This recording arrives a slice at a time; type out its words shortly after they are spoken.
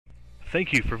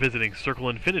Thank you for visiting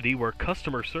Circle Infiniti, where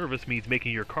customer service means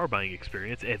making your car buying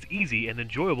experience as easy and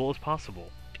enjoyable as possible.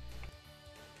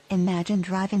 Imagine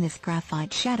driving this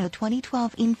graphite shadow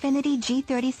 2012 Infiniti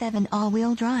G37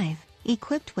 all-wheel drive,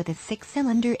 equipped with a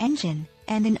 6-cylinder engine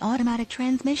and an automatic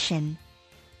transmission.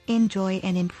 Enjoy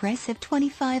an impressive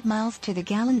 25 miles to the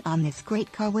gallon on this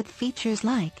great car with features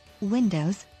like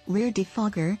windows, rear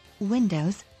defogger,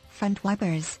 windows, front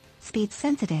wipers,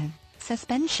 speed-sensitive,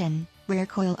 suspension, rear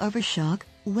coil overshock,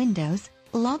 windows,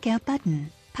 lockout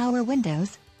button, power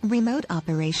windows, remote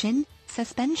operation,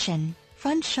 suspension,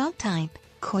 front shock type,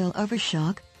 coil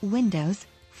overshock, windows,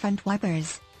 front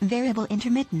wipers, variable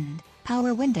intermittent,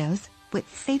 power windows, with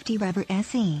safety rubber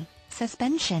SE,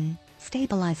 suspension,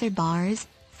 stabilizer bars,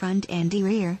 front and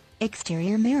rear,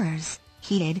 exterior mirrors,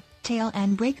 heated, tail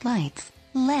and brake lights,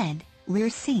 LED, rear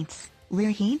seats, rear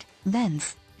heat,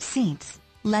 vents, seats,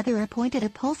 leather appointed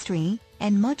upholstery,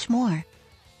 and much more.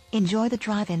 Enjoy the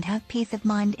drive and have peace of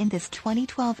mind in this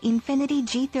 2012 Infiniti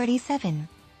G37.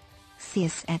 See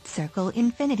us at Circle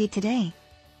Infiniti today.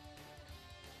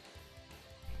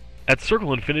 At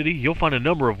Circle Infiniti, you'll find a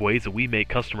number of ways that we make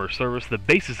customer service the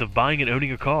basis of buying and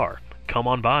owning a car. Come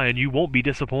on by and you won't be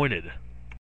disappointed.